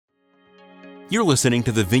You're listening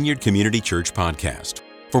to the Vineyard Community Church podcast.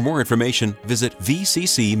 For more information, visit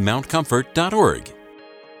vccmountcomfort.org.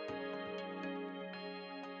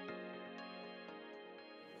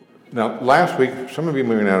 Now, last week, some of you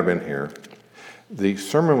may not have been here. The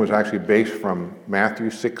sermon was actually based from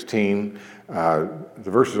Matthew 16. The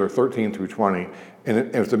verses are 13 through 20.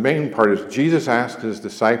 And the main part is Jesus asked his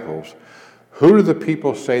disciples, "Who do the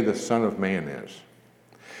people say the Son of Man is?"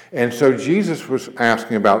 And so Jesus was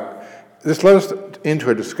asking about, this led us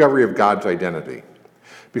into a discovery of God's identity.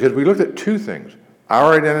 Because we looked at two things,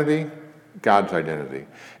 our identity, God's identity.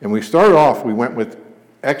 And we started off, we went with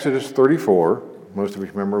Exodus 34. Most of you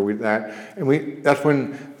remember that. And that's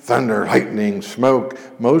when thunder, lightning, smoke,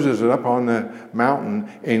 Moses is up on the mountain,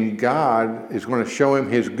 and God is going to show him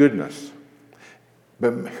his goodness.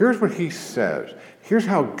 But here's what he says. Here's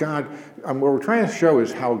how God, what we're trying to show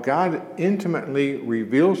is how God intimately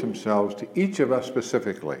reveals himself to each of us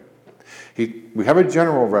specifically. We have a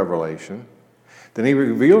general revelation, then he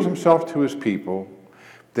reveals himself to his people,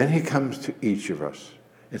 then he comes to each of us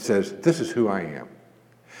and says, "This is who I am."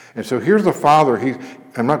 And so here's the Father.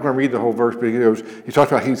 I'm not going to read the whole verse, but he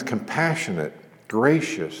talks about he's compassionate,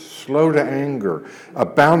 gracious, slow to anger,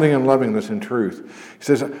 abounding in lovingness and truth. He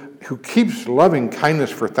says, who keeps loving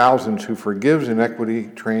kindness for thousands, who forgives iniquity,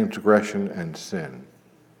 transgression, and sin.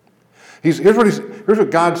 Here's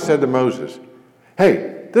what God said to Moses.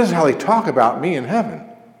 Hey, this is how they talk about me in heaven.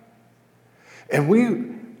 And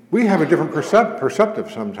we have a different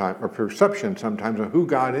perception sometimes of who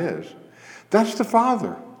God is. That's the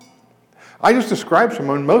Father. I just described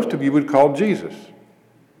someone most of you would call Jesus.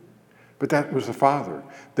 But that was the Father.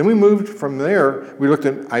 Then we moved from there, we looked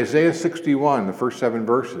at Isaiah 61, the first 7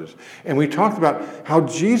 verses. And we talked about how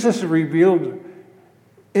Jesus is revealed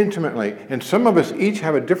intimately. And some of us each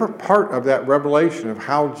have a different part of that revelation of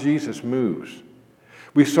how Jesus moves.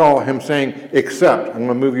 We saw him saying, "Except, I'm going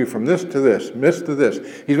to move you from this to this to this."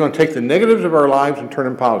 He's going to take the negatives of our lives and turn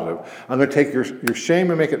them positive. I'm going to take your shame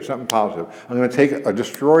and make it something positive. I'm going to take a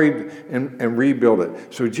destroyed and rebuild it.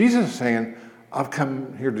 So Jesus is saying, I've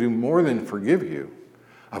come here to do more than forgive you.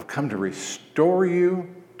 I've come to restore you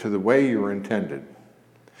to the way you were intended.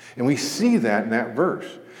 And we see that in that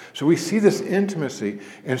verse. So we see this intimacy.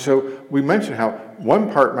 And so we mentioned how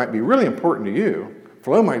one part might be really important to you.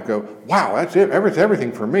 Flo might go, "Wow, that's it.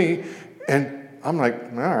 Everything for me." And I'm like,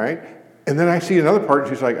 "All right." And then I see another part, and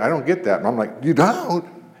she's like, "I don't get that." And I'm like, "You don't?"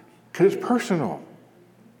 Because it's personal.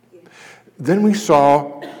 Then we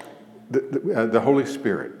saw the Holy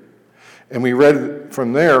Spirit. And we read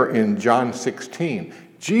from there in John 16.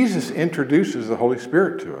 Jesus introduces the Holy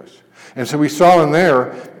Spirit to us. And so we saw in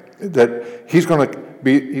there that he's going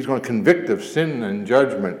to convict of sin and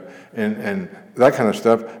judgment and that kind of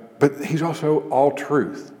stuff. But he's also all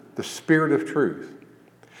truth, the Spirit of truth.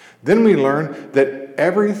 Then we learn that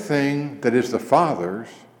everything that is the Father's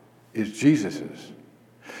is Jesus's.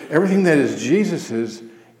 Everything that is Jesus's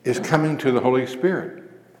is coming to the Holy Spirit.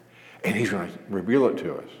 And he's going to reveal it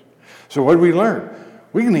to us. So what did we learn?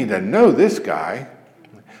 We need to know this guy.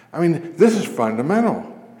 I mean, this is fundamental.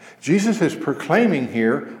 Jesus is proclaiming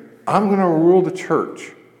here, I'm going to rule the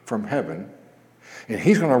church from heaven. And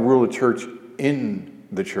he's going to rule the church in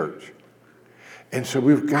the church. And so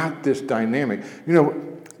we've got this dynamic. You know,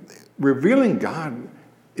 revealing God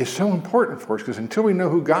is so important for us because until we know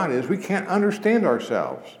who God is, we can't understand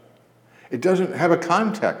ourselves. It doesn't have a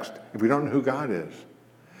context if we don't know who God is.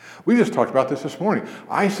 We just talked about this morning.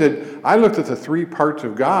 I said, I looked at the 3 parts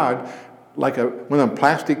of God like one of them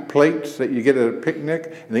plastic plates that you get at a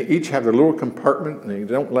picnic, and they each have their little compartment, and they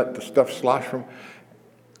don't let the stuff slosh from.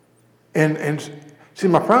 And see,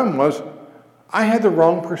 my problem was, I had the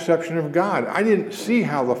wrong perception of God. I didn't see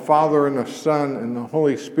how the Father and the Son and the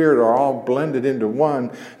Holy Spirit are all blended into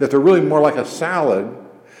one, that they're really more like a salad,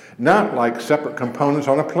 not like separate components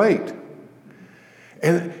on a plate.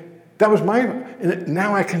 And that was and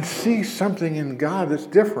now I can see something in God that's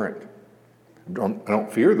different. I don't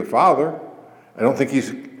fear the Father. I don't think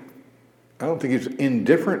he's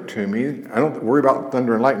indifferent to me. I don't worry about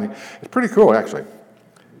thunder and lightning. It's pretty cool, actually.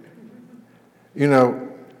 You know,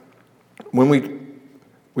 when we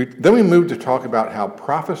moved to talk about how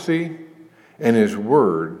prophecy and his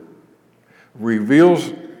word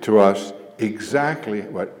reveals to us exactly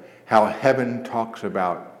how heaven talks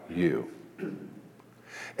about you.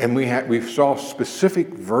 And we saw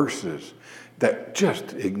specific verses that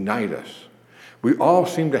just ignite us. We all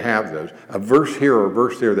seem to have those, a verse here or a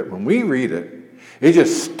verse there, that when we read it, it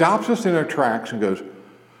just stops us in our tracks and goes,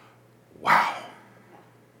 wow.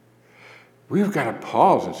 We've got to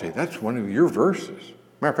pause and say, that's one of your verses.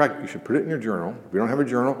 Matter of fact, you should put it in your journal. If you don't have a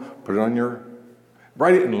journal, put it on your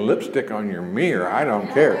Write it in lipstick on your mirror. I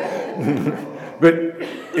don't care. But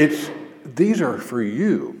these are for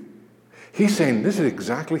you. He's saying, this is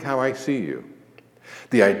exactly how I see you.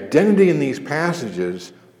 The identity in these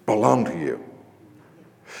passages belong to you.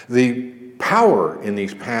 The power in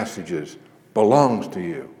these passages belongs to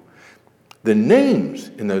you. The names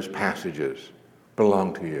in those passages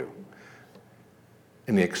belong to you.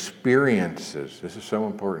 And the experiences, this is so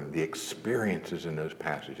important, the experiences in those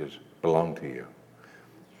passages belong to you.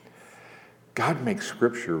 God makes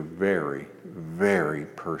Scripture very, very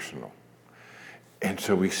personal. And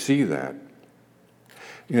so we see that.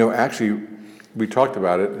 You know, actually, we talked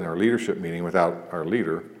about it in our leadership meeting without our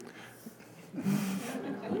leader.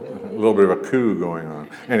 A little bit of a coup going on.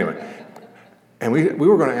 Anyway, and we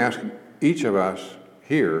were going to ask each of us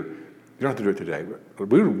here, you don't have to do it today, but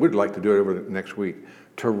we would like to do it over the next week,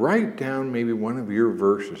 to write down maybe one of your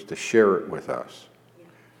verses to share it with us,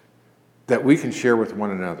 that we can share with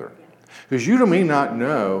one another. Because you may not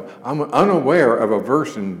know, I'm unaware of a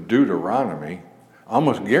verse in Deuteronomy. I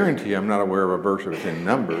almost guarantee I'm not aware of a verse that's in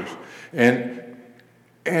Numbers. And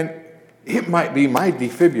it might be my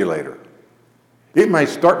defibrillator. It might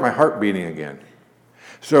start my heart beating again.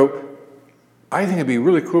 So I think it'd be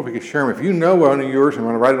really cool if we could share them. If you know one of yours and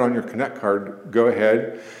want to write it on your Connect card, go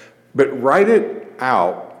ahead. But write it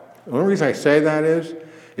out. The only reason I say that is,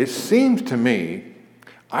 it seems to me,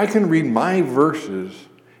 I can read my verses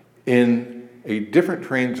in a different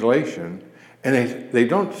translation, and they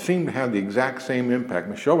don't seem to have the exact same impact.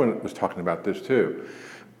 Michelle was talking about this too.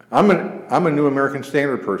 I'm a New American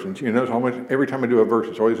Standard person. You know, almost every time I do a verse,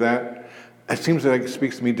 it's always that. It seems that it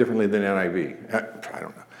speaks to me differently than NIV. I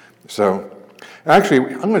don't know. So,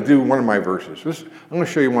 actually, I'm going to do one of my verses. I'm going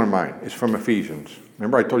to show you one of mine. It's from Ephesians.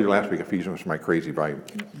 Remember I told you last week Ephesians was my crazy Bible,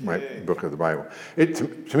 my book of the Bible.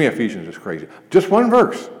 To me, Ephesians is crazy. Just one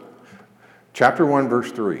verse. Chapter 1,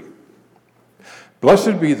 verse 3.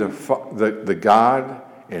 Blessed be the God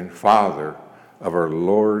and Father of our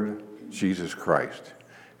Lord Jesus Christ,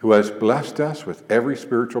 who has blessed us with every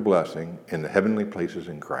spiritual blessing in the heavenly places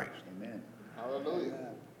in Christ. Amen. Hallelujah.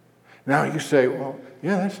 Now you say, well,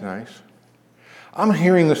 yeah, that's nice. I'm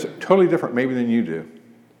hearing this totally different maybe than you do.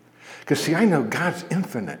 Because see, I know God's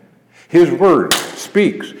infinite. His word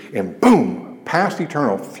speaks, and boom, past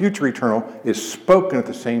eternal, future eternal is spoken at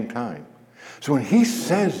the same time. So when he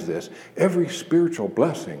says this, every spiritual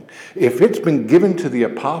blessing, if it's been given to the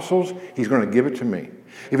apostles, he's going to give it to me.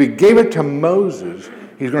 If he gave it to Moses,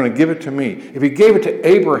 he's going to give it to me. If he gave it to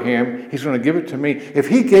Abraham, he's going to give it to me. If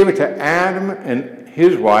he gave it to Adam and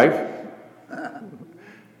his wife,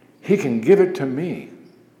 he can give it to me.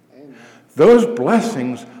 Those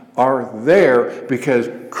blessings are there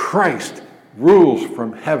because Christ rules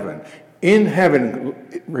from heaven. In heaven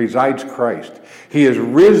resides Christ. He is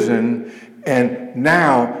risen, and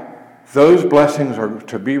now those blessings are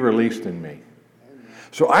to be released in me.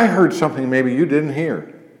 So I heard something maybe you didn't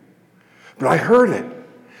hear. But I heard it.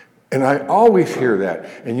 And I always hear that.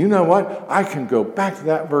 And you know what? I can go back to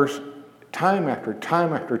that verse time after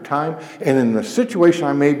time after time. And in the situation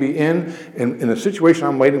I may be in the situation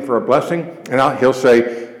I'm waiting for a blessing, and he'll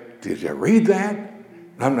say, did you read that?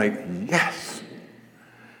 And I'm like, yes.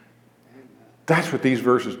 That's what these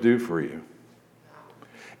verses do for you.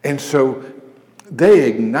 And so they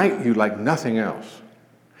ignite you like nothing else.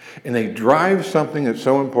 And they drive something that's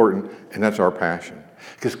so important, and that's our passion.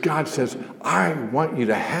 Because God says, I want you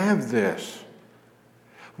to have this.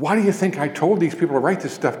 Why do you think I told these people to write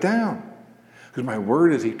this stuff down? Because my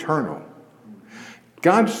word is eternal.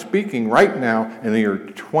 God's speaking right now in the year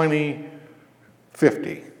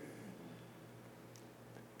 2050.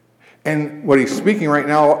 And what he's speaking right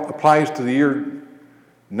now applies to the year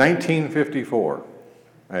 1954.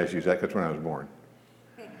 I just use that because when I was born.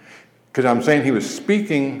 Because I'm saying he was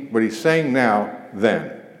speaking what he's saying now,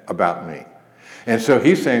 then, about me. And so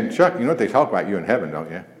he's saying, Chuck, you know what they talk about you in heaven, don't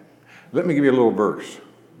you? Let me give you a little verse.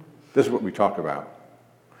 This is what we talk about.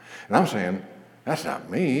 And I'm saying, that's not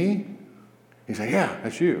me. He's saying, yeah,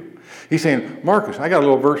 that's you. He's saying, Marcus, I got a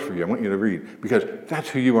little verse for you I want you to read, because that's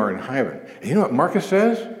who you are in heaven. And you know what Marcus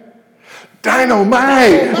says?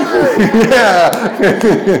 Dynamite! Yeah.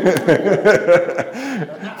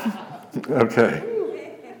 Okay.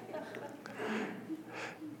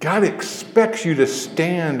 God expects you to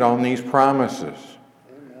stand on these promises.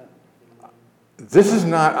 This is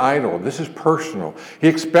not idle. This is personal. He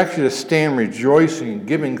expects you to stand rejoicing,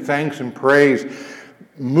 giving thanks and praise,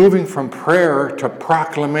 moving from prayer to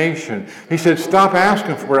proclamation. He said, stop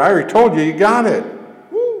asking for it. I already told you, you got it.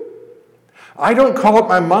 I don't call up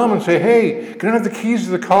my mom and say, hey, can I have the keys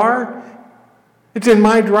to the car? It's in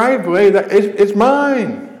my driveway. It's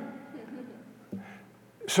mine.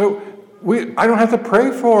 So I don't have to pray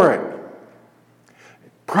for it.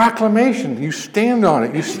 Proclamation, you stand on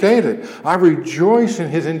it, you state it. I rejoice in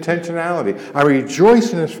his intentionality. I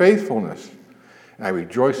rejoice in his faithfulness. And I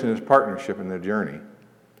rejoice in his partnership in the journey.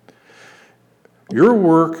 Your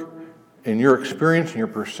work and your experience and your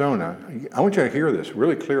persona, I want you to hear this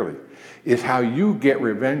really clearly, is how you get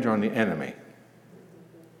revenge on the enemy.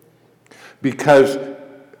 Because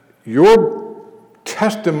your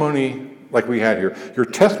testimony, like we had here, your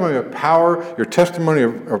testimony of power, your testimony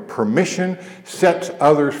of permission sets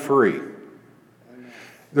others free.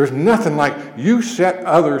 There's nothing like you set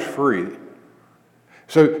others free.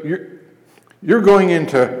 So you're going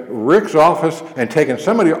into Rick's office and taking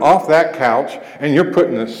somebody off that couch, and you're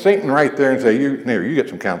putting the Satan right there and say, you get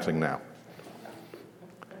some counseling now.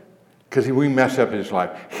 Because we mess up his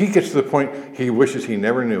life. He gets to the point he wishes he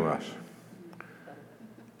never knew us.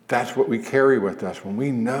 That's what we carry with us when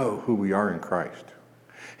we know who we are in Christ.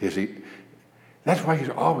 That's why he's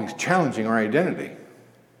always challenging our identity.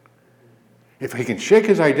 If he can shake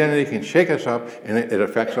his identity, he can shake us up, and it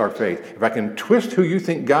affects our faith. If I can twist who you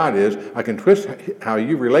think God is, I can twist how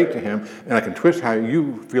you relate to him, and I can twist how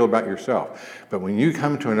you feel about yourself. But when you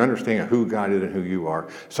come to an understanding of who God is and who you are,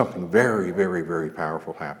 something very, very, very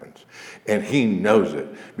powerful happens. And he knows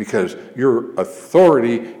it, because your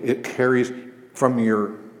authority, it carries from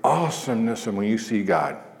your awesomeness and when you see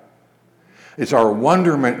God. It's our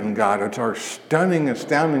wonderment in God. It's our stunning,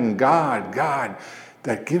 astounding God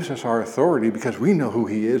that gives us our authority because we know who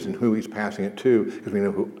he is and who he's passing it to because we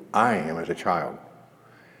know who I am as a child.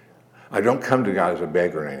 I don't come to God as a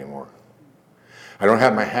beggar anymore. I don't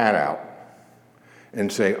have my hat out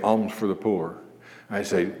and say, alms for the poor. I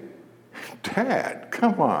say, Dad,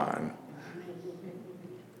 come on.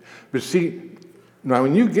 But see, now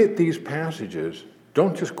when you get these passages,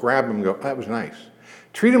 don't just grab them and go, that was nice.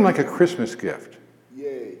 Treat them like a Christmas gift.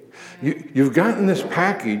 Yay. You've gotten this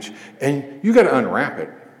package, and you got to unwrap it.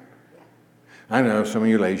 I know some of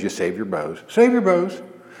you ladies, you save your bows. Save your bows.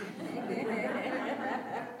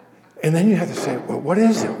 And then you have to say, well, what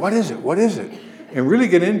is it? What is it? What is it? And really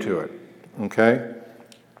get into it, okay?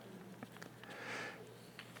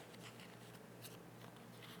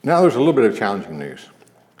 Now there's a little bit of challenging news.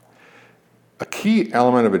 A key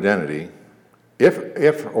element of identity,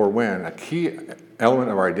 if or when a key element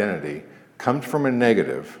of our identity comes from a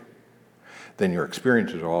negative, then your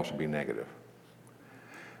experiences will also be negative.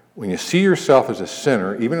 When you see yourself as a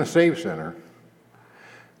sinner, even a saved sinner,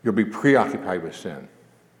 you'll be preoccupied with sin.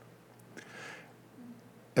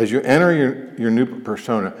 As you enter your new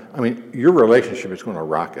persona, your relationship is going to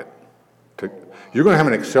rocket. You're going to have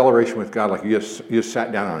an acceleration with God like you just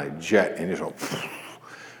sat down on a jet and you just go,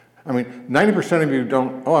 90% of you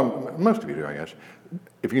don't, most of you do, I guess.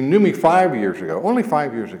 If you knew me 5 years ago, only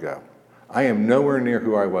 5 years ago, I am nowhere near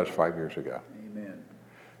who I was 5 years ago. Amen.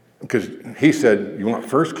 Because he said, you want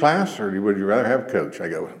first class or would you rather have coach? I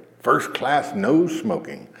go, first class, no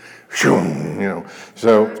smoking.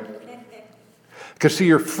 So, because see,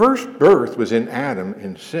 your first birth was in Adam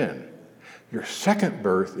in sin. Your second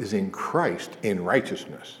birth is in Christ in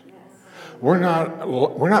righteousness. We're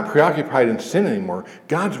not preoccupied in sin anymore.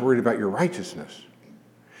 God's worried about your righteousness.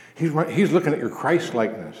 He's looking at your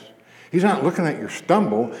Christ-likeness. He's not looking at your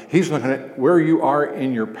stumble. He's looking at where you are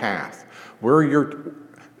in your path.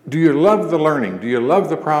 Do you love the learning? Do you love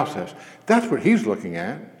the process? That's what he's looking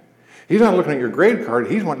at. He's not looking at your grade card.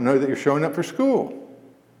 He's wanting to know that you're showing up for school.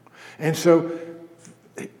 And so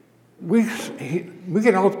we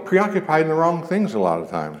get all preoccupied in the wrong things a lot of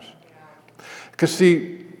times. Because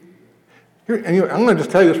see, I'm going to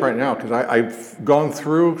just tell you this right now because I've gone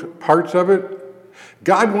through parts of it.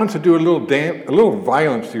 God wants to do a little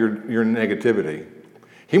violence to your negativity.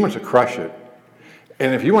 He wants to crush it.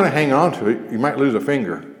 And if you want to hang on to it, you might lose a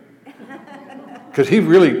finger. Because he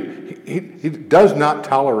does not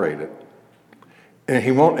tolerate it. And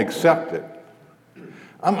he won't accept it.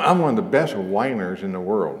 I'm one of the best whiners in the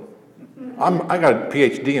world. I got a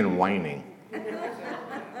PhD in whining.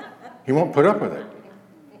 He won't put up with it.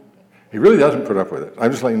 He really doesn't put up with it.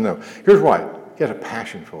 I'm just letting you know. Here's why. He has a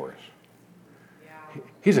passion for us.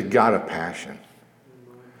 He's a God of passion.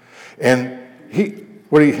 And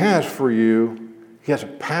what he has for you, he has a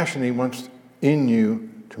passion he wants in you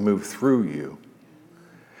to move through you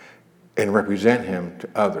and represent him to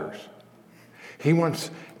others. He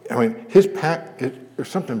wants, there's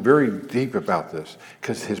something very deep about this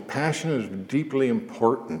because his passion is deeply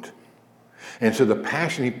important. And so the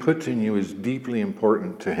passion he puts in you is deeply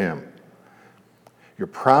important to him. Your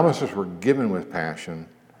promises were given with passion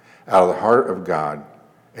out of the heart of God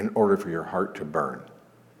in order for your heart to burn.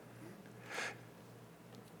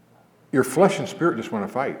 your flesh and spirit just want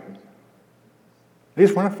to fight. They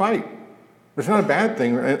just want to fight. It's not a bad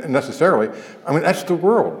thing necessarily. I mean, that's the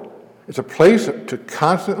world. It's a place to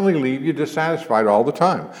constantly leave you dissatisfied all the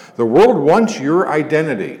time. The world wants your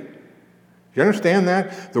identity. You understand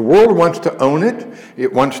that? The world wants to own it.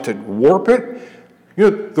 It wants to warp it. You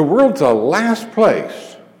know, the world's the last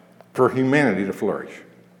place for humanity to flourish.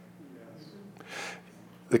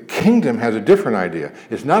 The kingdom has a different idea.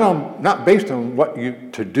 It's not based on what you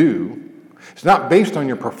to do. It's not based on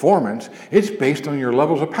your performance. It's based on your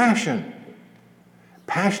levels of passion.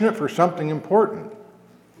 Passionate for something important.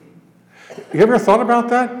 You ever thought about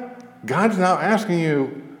that? God's now asking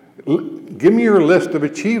you, give me your list of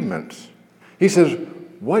achievements. He says,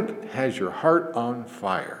 what has your heart on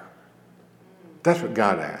fire? That's what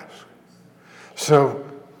God asks. So,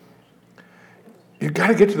 you've got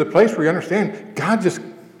to get to the place where you understand God just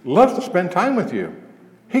loves to spend time with you.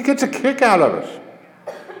 He gets a kick out of us.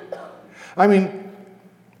 I mean,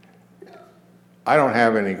 I don't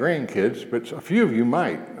have any grandkids, but a few of you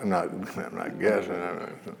might. I'm not guessing.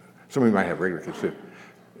 Some of you might have regular kids too.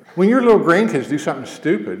 When your little grandkids do something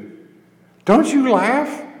stupid, don't you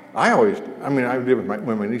laugh? I did with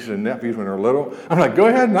my nieces and nephews when they were little. I'm like, go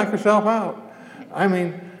ahead and knock yourself out. I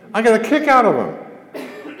mean, I got a kick out of them.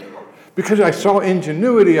 Because I saw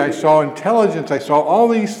ingenuity, I saw intelligence, I saw all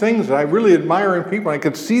these things that I really admire in people. I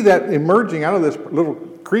could see that emerging out of this little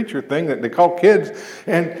creature thing that they call kids.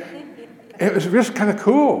 And it was just kind of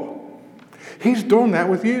cool. He's doing that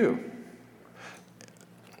with you.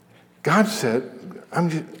 God said,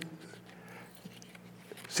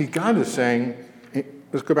 God is saying,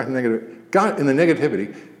 let's go back to negative. God, in the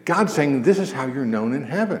negativity, God's saying this is how you're known in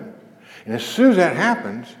heaven. And as soon as that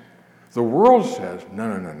happens, the world says,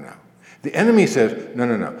 no. The enemy says,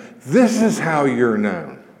 no. This is how you're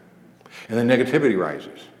known. And the negativity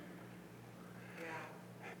rises.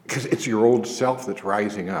 Because it's your old self that's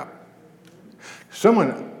rising up.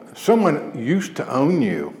 Someone used to own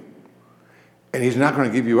you, and he's not going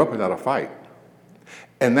to give you up without a fight.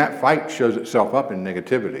 And that fight shows itself up in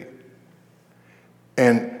negativity.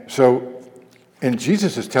 And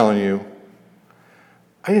Jesus is telling you,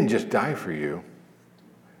 I didn't just die for you.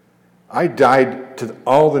 I died to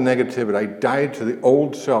all the negativity. I died to the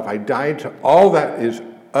old self. I died to all that is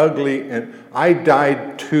ugly, and I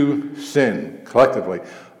died to sin, collectively,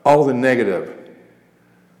 all the negative,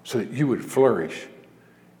 so that you would flourish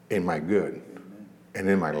in my good and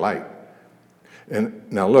in my light.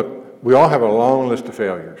 And now look, we all have a long list of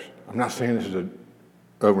failures. I'm not saying this is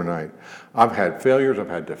overnight. I've had failures, I've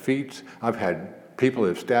had defeats, I've had people that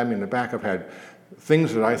have stabbed me in the back, I've had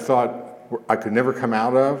things that I thought I could never come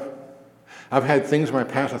out of. I've had things in my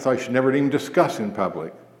past I thought I should never even discuss in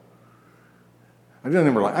public. I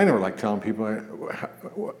never like telling people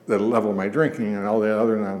the level of my drinking and all the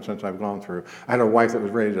other nonsense I've gone through. I had a wife that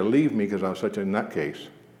was ready to leave me because I was such a nutcase.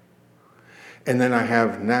 And then I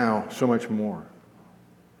have now so much more.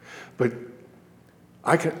 But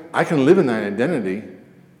I can live in that identity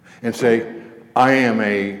and say,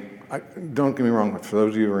 don't get me wrong, for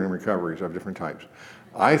those of you who are in recoveries of different types,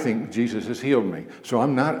 I think Jesus has healed me. So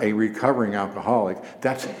I'm not a recovering alcoholic.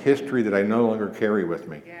 That's history that I no longer carry with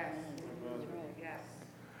me. Yes. Yes.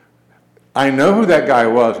 I know who that guy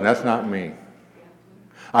was, and that's not me.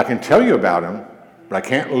 I can tell you about him, but I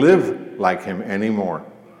can't live like him anymore,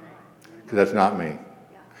 because that's not me.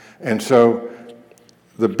 And so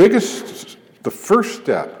the first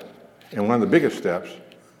step, and one of the biggest steps,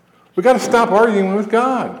 we got to stop arguing with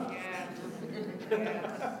God.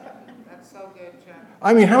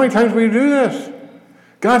 I mean, how many times will you do this?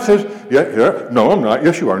 God says, yeah, no, I'm not.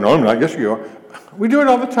 Yes, you are. No, I'm not. Yes, you are. We do it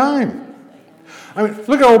all the time. I mean,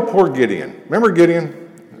 look at old poor Gideon. Remember Gideon?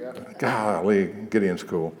 Yeah. Golly, Gideon's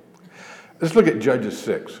cool. Let's look at Judges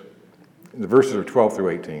 6. The verses are 12 through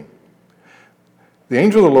 18. The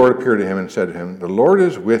angel of the Lord appeared to him and said to him, "The Lord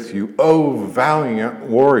is with you, O valiant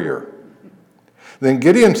warrior." Then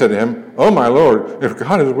Gideon said to him, "Oh, my Lord, if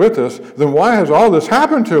God is with us, then why has all this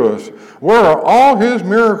happened to us? Where are all his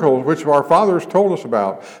miracles which our fathers told us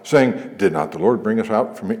about, saying, 'Did not the Lord bring us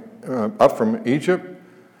up from Egypt?'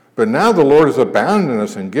 But now the Lord has abandoned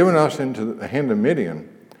us and given us into the hand of Midian."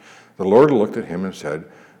 The Lord looked at him and said,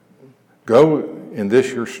 "Go in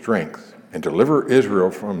this your strength and deliver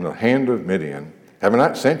Israel from the hand of Midian. Have I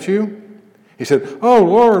not sent you?" He said, "Oh,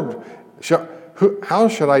 Lord, how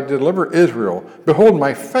shall I deliver Israel? Behold,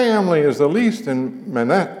 my family is the least in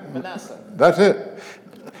Manasseh." That's it.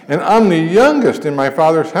 "And I'm the youngest in my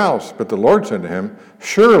father's house." But the Lord said to him,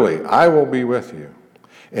 "Surely I will be with you,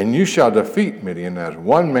 and you shall defeat Midian as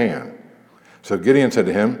one man." So Gideon said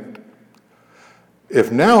to him,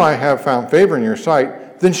 "If now I have found favor in your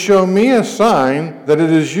sight, then show me a sign that it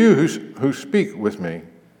is you who speak with me.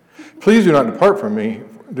 Please do not depart from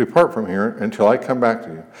here until I come back to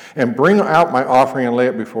you. And bring out my offering and lay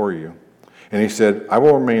it before you. And he said, I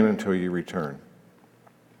will remain until you return.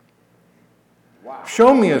 Wow.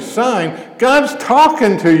 Show me a sign. God's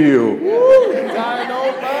talking to you. Woo,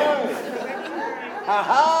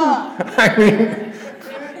 I mean,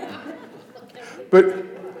 but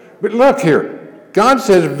look here. God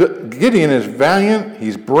says Gideon is valiant,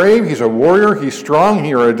 he's brave, he's a warrior, he's strong,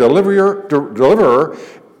 he's a deliverer,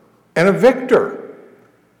 and a victor.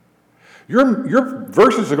 Your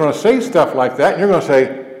verses are going to say stuff like that, and you're going to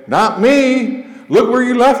say, not me. Look where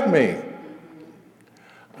you left me.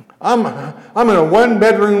 I'm in a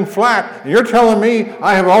one-bedroom flat, and you're telling me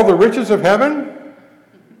I have all the riches of heaven?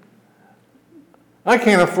 I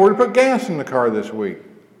can't afford to put gas in the car this week.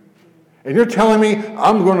 And you're telling me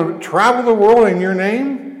I'm going to travel the world in your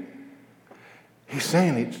name? He's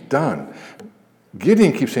saying it's done.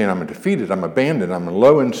 Gideon keeps saying, I'm defeated, I'm abandoned, I'm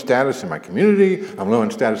low in status in my community, I'm low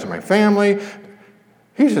in status in my family.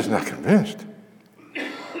 He's just not convinced.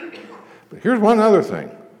 But here's one other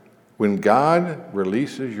thing. When God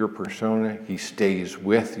releases your persona, he stays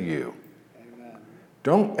with you. Amen.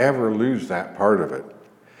 Don't ever lose that part of it.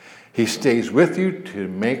 He stays with you to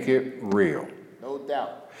make it real. No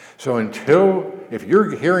doubt. So if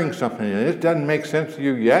you're hearing something and it doesn't make sense to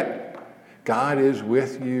you yet, God is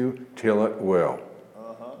with you till it will.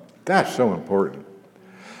 Uh-huh. That's so important.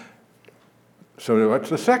 So what's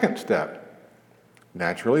the second step?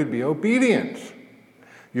 Naturally, it'd be obedience.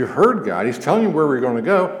 You heard God. He's telling you where we're going to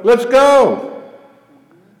go. Let's go.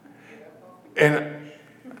 And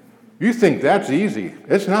you think that's easy.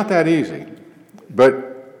 It's not that easy.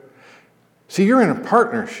 But see, you're in a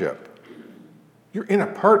partnership. You're in a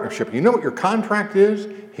partnership. You know what your contract is?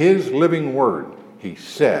 His living word. He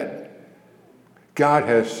said. God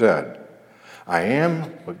has said, I am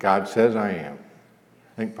what God says I am.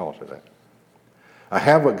 I think Paul said that. I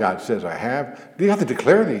have what God says I have. You have to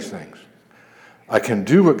declare these things. I can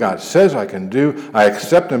do what God says I can do. I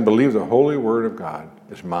accept and believe the holy word of God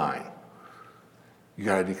is mine. You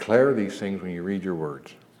got to declare these things when you read your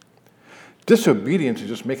words. Disobedience is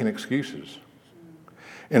just making excuses.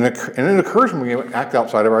 And it occurs when we act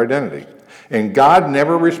outside of our identity. And God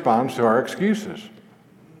never responds to our excuses.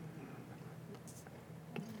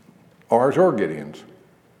 Ours or Gideon's.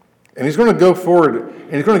 And he's going to go forward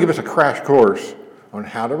and he's going to give us a crash course on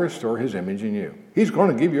how to restore his image in you. He's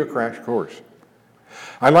going to give you a crash course.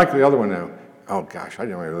 I like the other one now. Oh gosh, I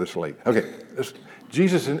didn't know this late. Okay, let's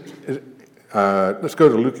go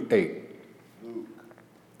to Luke 8.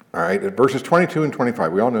 All right, verses 22 and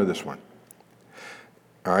 25. We all know this one.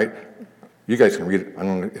 All right, you guys can read it. I'm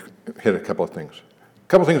going to hit a couple of things. A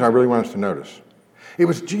couple of things I really want us to notice. It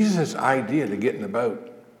was Jesus' idea to get in the boat.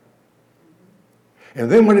 And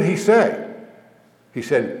then what did he say? He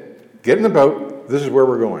said, get in the boat. This is where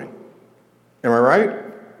we're going. Am I right?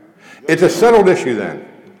 It's a settled issue then.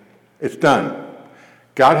 It's done.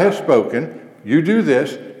 God has spoken. You do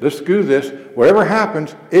this. Let's do this. Whatever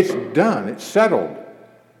happens, it's done. It's settled.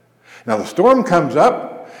 Now the storm comes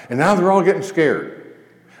up, and now they're all getting scared.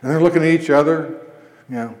 And they're looking at each other,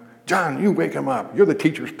 John, you wake him up. You're the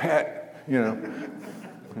teacher's pet,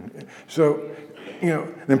 So,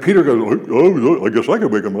 then Peter goes, oh, I guess I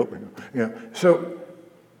could wake him up. So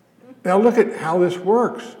now look at how this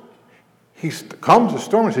works. He calms the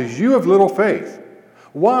storm and says, you have little faith.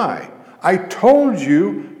 Why? I told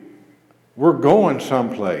you we're going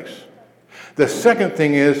someplace. The second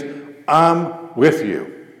thing is, I'm with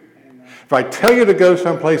you. If I tell you to go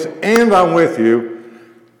someplace and I'm with you,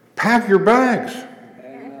 pack your bags.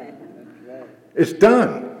 It's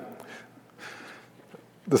done.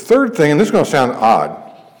 The third thing, and this is going to sound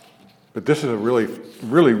odd, but this is a really,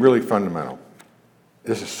 really, really fundamental.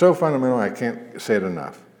 This is so fundamental I can't say it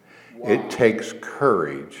enough. Wow. It takes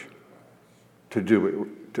courage to do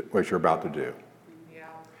what you're about to do. Yeah.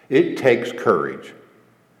 It takes courage.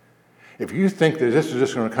 If you think that this is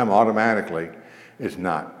just going to come automatically, it's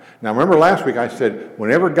not. Now remember last week I said,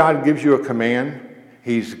 whenever God gives you a command,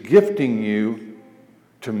 he's gifting you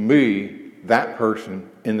to be that person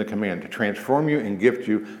in the command, to transform you and gift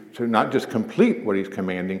you to not just complete what he's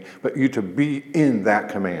commanding, but you to be in that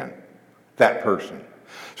command, that person.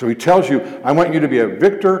 So he tells you, I want you to be a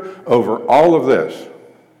victor over all of this.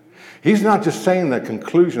 He's not just saying the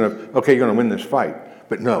conclusion of, okay, you're going to win this fight,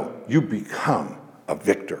 but no, you become a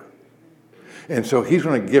victor. And so he's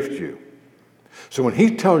going to gift you. So when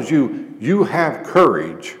he tells you, you have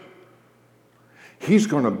courage, he's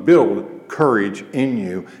going to build courage in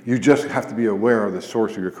you. You just have to be aware of the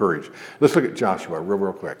source of your courage. Let's look at Joshua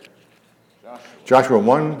real quick. Joshua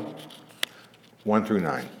 1 through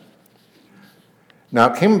 9.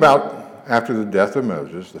 Now it came about after the death of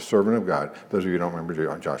Moses, the servant of God, those of you who don't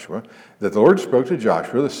remember Joshua, that the Lord spoke to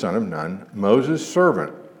Joshua, the son of Nun, Moses'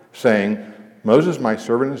 servant, saying, Moses, my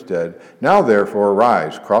servant, is dead. Now therefore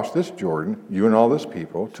arise, cross this Jordan, you and all this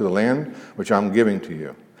people, to the land which I'm giving to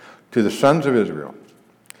you, to the sons of Israel.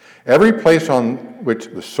 Every place on which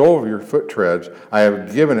the sole of your foot treads, I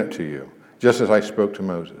have given it to you, just as I spoke to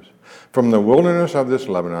Moses. From the wilderness of this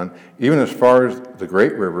Lebanon, even as far as the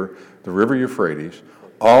great river, the river Euphrates,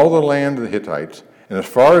 all the land of the Hittites, and as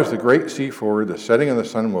far as the great sea forward, the setting of the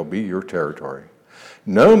sun will be your territory.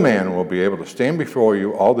 No man will be able to stand before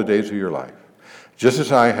you all the days of your life. Just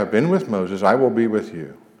as I have been with Moses, I will be with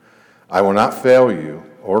you. I will not fail you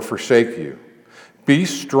or forsake you. Be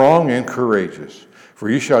strong and courageous, for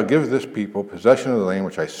you shall give this people possession of the land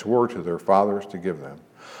which I swore to their fathers to give them.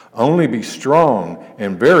 Only be strong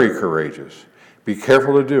and very courageous. Be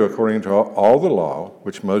careful to do according to all the law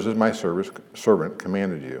which Moses my servant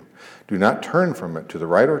commanded you. Do not turn from it to the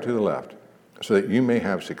right or to the left, so that you may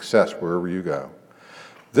have success wherever you go.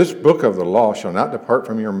 This book of the law shall not depart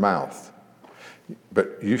from your mouth,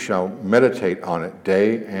 but you shall meditate on it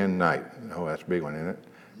day and night. Oh, that's a big one, isn't it?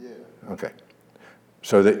 Yeah. Okay.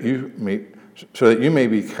 So that you may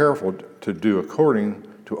be careful to do according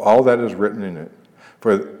to all that is written in it,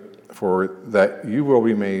 for that you will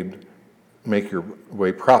be make your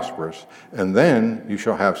way prosperous, and then you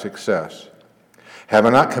shall have success. Have I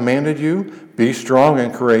not commanded you? Be strong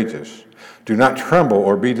and courageous. Do not tremble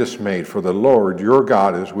or be dismayed, for the Lord your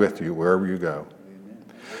God is with you wherever you go.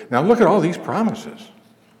 Now look at all these promises.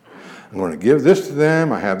 I'm going to give this to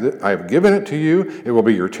them. I have given it to you. It will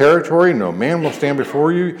be your territory. No man will stand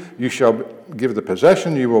before you. You shall give the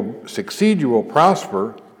possession. You will succeed. You will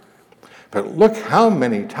prosper. But look how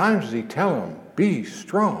many times does he tell them, be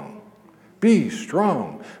strong, be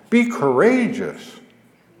strong, be courageous.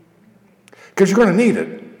 Because you're going to need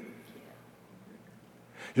it.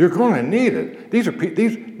 You're going to need it.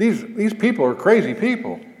 These people are crazy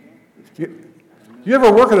people. You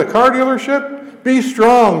ever work at a car dealership? Be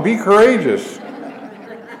strong, be courageous.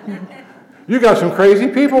 You got some crazy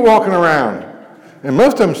people walking around, and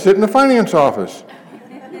most of them sit in the finance office.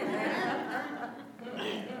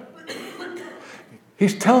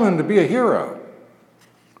 He's telling them to be a hero.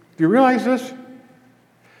 Do you realize this?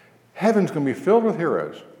 Heaven's going to be filled with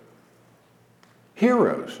heroes.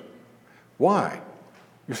 Heroes. Why?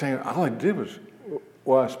 You're saying, all I did was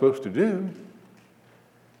what I was supposed to do.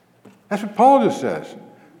 That's what Paul just says.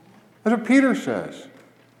 That's what Peter says.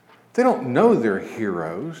 They don't know they're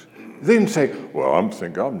heroes. They didn't say, well, I'm just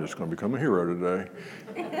going to become a hero today.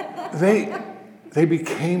 They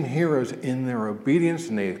became heroes in their obedience,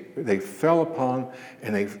 and they fell upon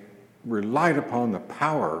and they relied upon the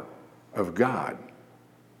power of God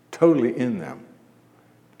totally in them.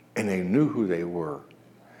 And they knew who they were.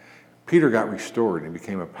 Peter got restored and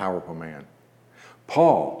became a powerful man.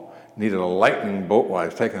 Paul needed a lightning bolt while he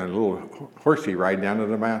was taking a little horsey ride down to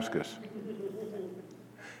Damascus.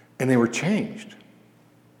 And they were changed.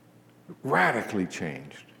 Radically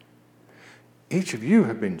changed. Each of you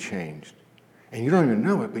have been changed. And you don't even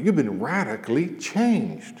know it, but you've been radically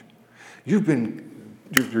changed. You're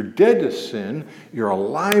dead to sin. You're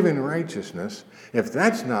alive in righteousness. If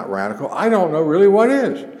that's not radical, I don't know really what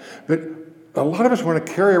is. But a lot of us want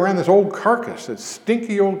to carry around this old carcass, this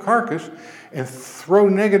stinky old carcass, and throw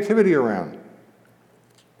negativity around.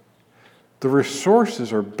 The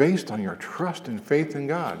resources are based on your trust and faith in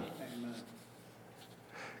God. Amen.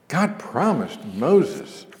 God promised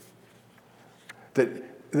Moses that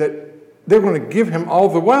they're going to give him all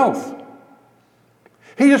the wealth.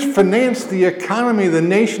 He just financed the economy of the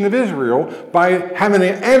nation of Israel by having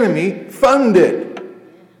an enemy fund it.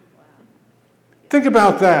 Think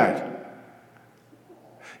about that.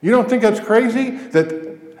 You don't think that's crazy?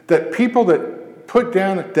 That people that put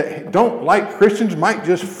down, that don't like Christians might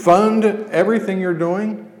just fund everything you're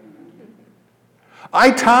doing?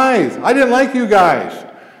 I tithe. I didn't like you guys.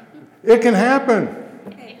 It can happen.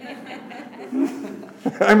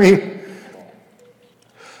 I mean,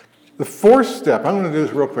 the fourth step, I'm going to do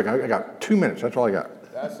this real quick. I got 2 minutes. That's all I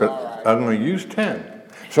got. That's but all right. I'm going to use 10.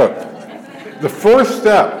 So the fourth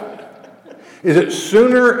step is that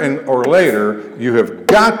sooner or later, you have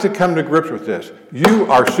got to come to grips with this. You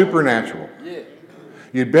are supernatural. Yeah.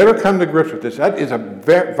 You'd better come to grips with this. That is a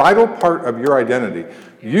vital part of your identity.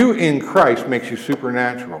 You in Christ makes you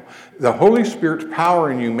supernatural. The Holy Spirit's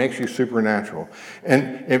power in you makes you supernatural.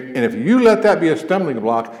 And if you let that be a stumbling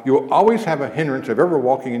block, you will always have a hindrance of ever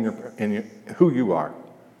walking in who you are.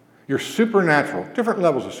 You're supernatural. Different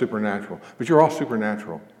levels of supernatural, but you're all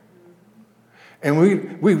supernatural. And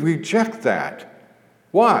we reject that.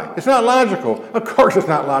 Why? It's not logical. Of course it's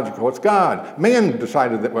not logical. It's God. Man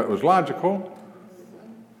decided that what was logical.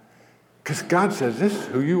 Because God says, this is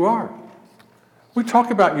who you are. We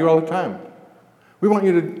talk about you all the time. We want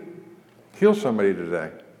you to heal somebody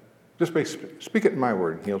today. Just speak it in my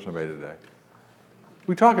word and heal somebody today.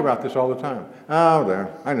 We talk about this all the time. Oh,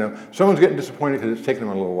 there, I know. Someone's getting disappointed because it's taken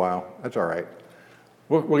them a little while. That's all right.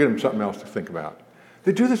 We'll get them something else to think about.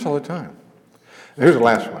 They do this all the time. And here's the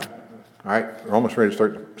last one. All right, we're almost ready to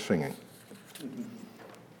start singing.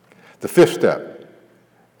 The fifth step.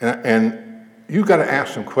 And you've got to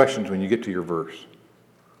ask some questions when you get to your verse.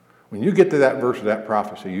 When you get to that verse of that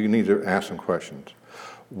prophecy, you need to ask some questions.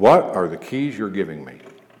 What are the keys you're giving me?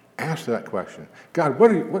 Ask that question. God,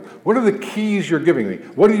 what are the keys you're giving me?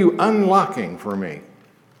 What are you unlocking for me?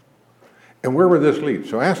 And where will this lead?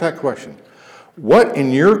 So ask that question. What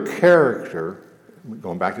in your character,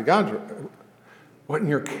 going back to God's, what in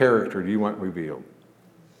your character do you want revealed?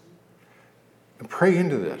 And pray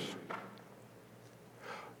into this.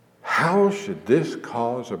 How should this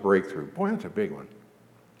cause a breakthrough? Boy, that's a big one.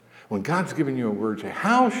 When God's given you a word, say,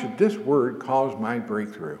 how should this word cause my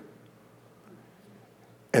breakthrough?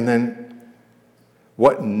 And then,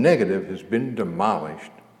 what negative has been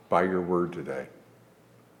demolished by your word today?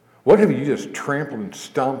 What have you just trampled and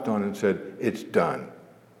stomped on and said, it's done?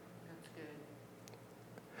 That's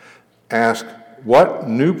good. Ask, what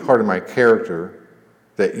new part of my character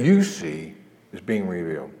that you see is being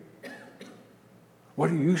revealed?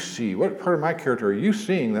 What do you see? What part of my character are you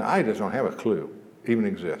seeing that I just don't have a clue even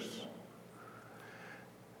exists?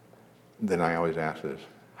 Then I always ask this,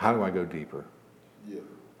 how do I go deeper? Yeah.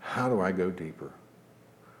 How do I go deeper?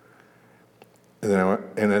 And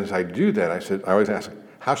as I do that, I always ask,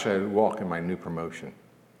 how should I walk in my new promotion?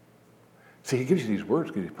 See, he gives you these words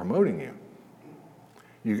because he's promoting you.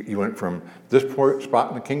 You went from this spot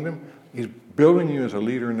in the kingdom, he's building you as a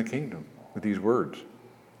leader in the kingdom with these words.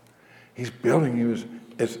 He's building you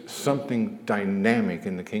as something dynamic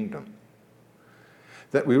in the kingdom.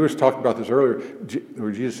 That we was talking about this earlier,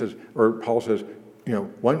 where Jesus says, or Paul says,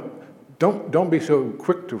 don't be so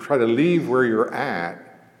quick to try to leave where you're at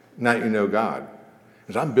now that you know God.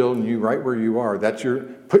 Because I'm building you right where you are. That's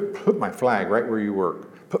put my flag right where you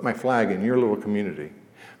work. Put my flag in your little community.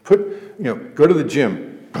 Go to the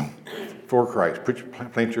gym for Christ.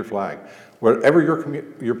 Plant your flag. Whatever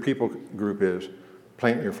your people group is,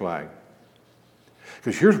 plant your flag.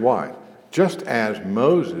 Because here's why. Just as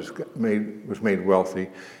Moses was made wealthy,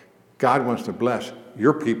 God wants to bless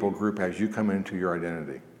your people group as you come into your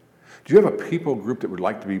identity. Do you have a people group that would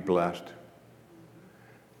like to be blessed?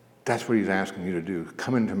 That's what he's asking you to do.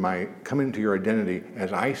 Come into your identity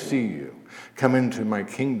as I see you. Come into my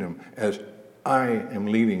kingdom as I am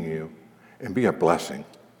leading you, and be a blessing.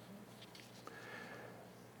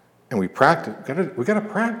 And we practice. We got to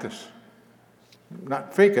practice.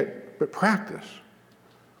 Not fake it, but practice.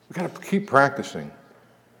 We got to keep practicing.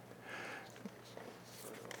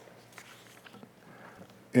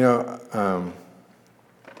 It's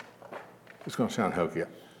going to sound hokey. You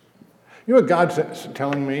know what God's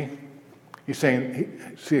telling me? He's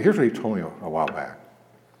saying, here's what he told me a while back.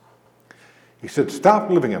 He said, stop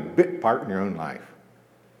living a bit part in your own life.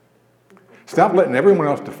 Stop letting everyone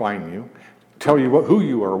else define you, tell you who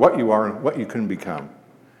you are, and what you can become.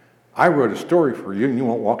 I wrote a story for you, and you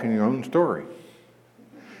won't walk in your own story.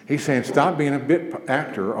 He's saying, stop being a bit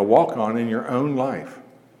actor, a walk-on in your own life.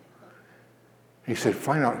 He said,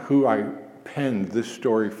 find out who I penned this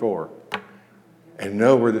story for and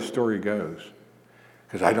know where the story goes.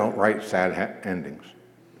 Because I don't write sad endings.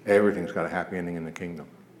 Everything's got a happy ending in the kingdom.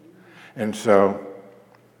 And so,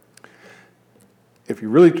 if you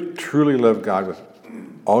really truly love God with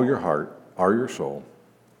all your heart, all your soul,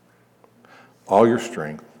 all your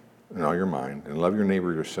strength, and all your mind, and love your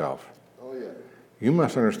neighbor yourself, you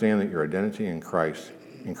must understand that your identity in Christ,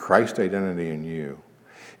 and Christ's identity in you,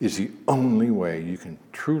 is the only way you can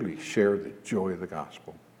truly share the joy of the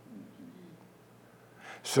gospel.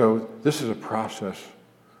 So this is a process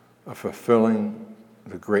of fulfilling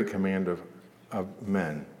the great command of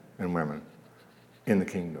men and women in the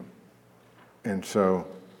kingdom. And so,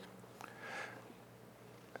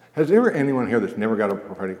 has there ever anyone here that's never got a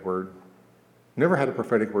prophetic word? Never had a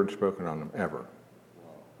prophetic word spoken on them, ever.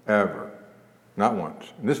 Ever. Not once.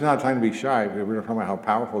 And this is not a time to be shy, because we're talking about how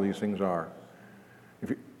powerful these things are.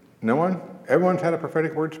 No one? Everyone's had a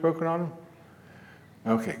prophetic word spoken on them?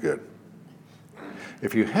 Okay, good.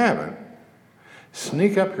 If you haven't,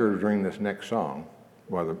 sneak up here during this next song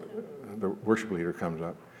while the worship leader comes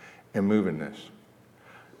up and move in this.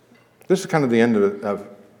 This is kind of the end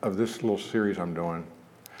of this little series I'm doing.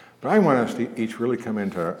 But I want us to each really come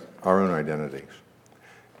into our own identities.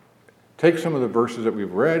 Take some of the verses that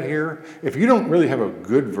we've read here. If you don't really have a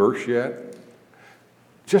good verse yet,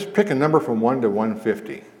 just pick a number from 1 to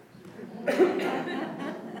 150.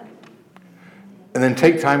 And then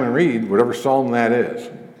take time and read whatever psalm that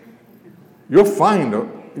is. You'll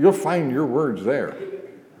find your words there.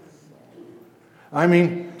 I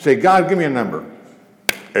mean, say, God, give me a number.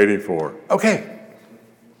 84. Okay.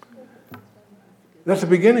 That's the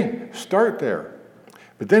beginning. Start there.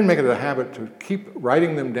 But then make it a habit to keep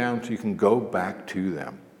writing them down so you can go back to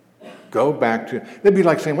them. Go back to, it'd be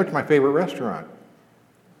like saying, what's my favorite restaurant?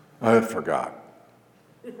 I forgot.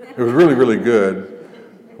 It was really, really good.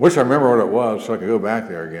 Wish I remember what it was so I could go back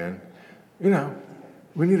there again. You know,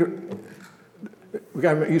 we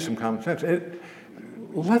got to use some common sense.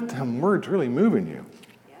 Let them words really move in you.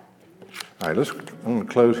 All right, I'm going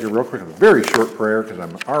to close here real quick with a very short prayer because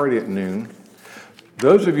I'm already at noon.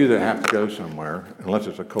 Those of you that have to go somewhere, unless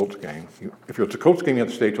it's a Colts game, if it's a Colts game, you have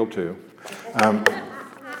to stay till 2.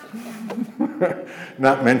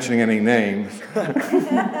 Not mentioning any names.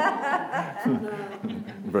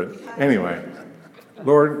 But anyway,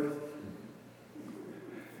 Lord,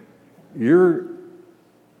 your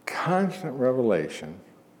constant revelation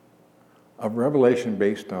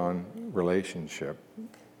based on relationship,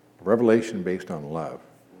 a revelation based on love,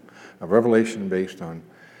 a revelation based on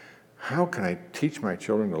how can I teach my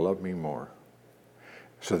children to love me more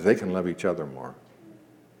so that they can love each other more?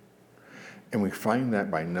 And we find that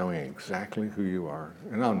by knowing exactly who you are.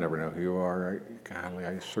 And I'll never know who you are.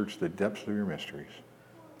 I search the depths of your mysteries.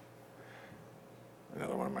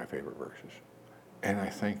 Another one of my favorite verses. And I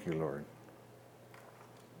thank you, Lord.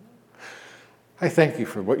 I thank you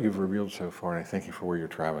for what you've revealed so far, and I thank you for where you're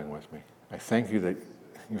traveling with me. I thank you that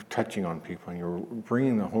you're touching on people and you're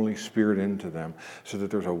bringing the Holy Spirit into them so that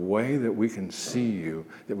there's a way that we can see you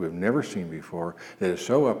that we've never seen before that is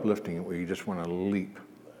so uplifting that we just want to leap.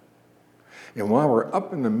 And while we're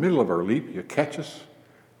up in the middle of our leap, you catch us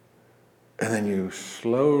and then you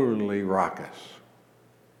slowly rock us.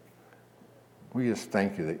 We just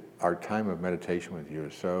thank you that our time of meditation with you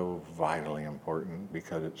is so vitally important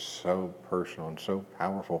because it's so personal and so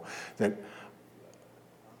powerful that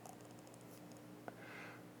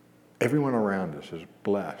everyone around us is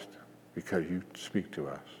blessed because you speak to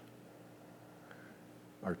us.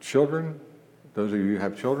 Our children, those of you who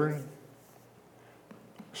have children,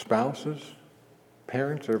 spouses,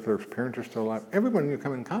 parents, or if their parents are still alive, everyone you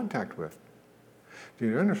come in contact with. Do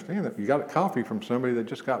you understand that you got a coffee from somebody that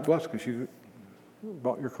just got blessed because you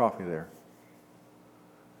bought your coffee there?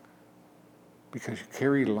 Because you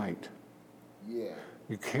carry light. Yeah.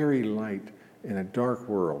 You carry light in a dark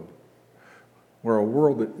world. We're a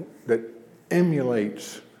world that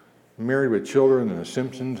emulates Married with Children and The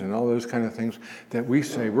Simpsons and all those kind of things, that we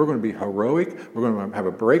say we're going to be heroic, we're going to have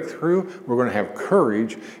a breakthrough, we're going to have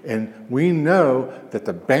courage, and we know that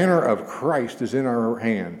the banner of Christ is in our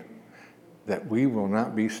hand, that we will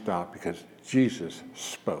not be stopped because Jesus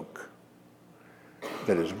spoke.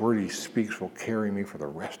 That his word he speaks will carry me for the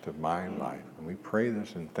rest of my life. And we pray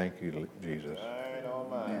this and thank you, Jesus.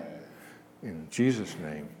 In Jesus'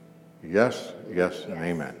 name. Yes, yes, and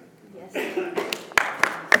amen. Yes.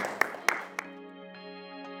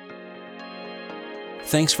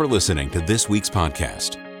 Thanks for listening to this week's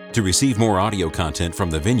podcast. To receive more audio content from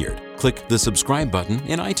the Vineyard, click the subscribe button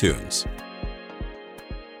in iTunes.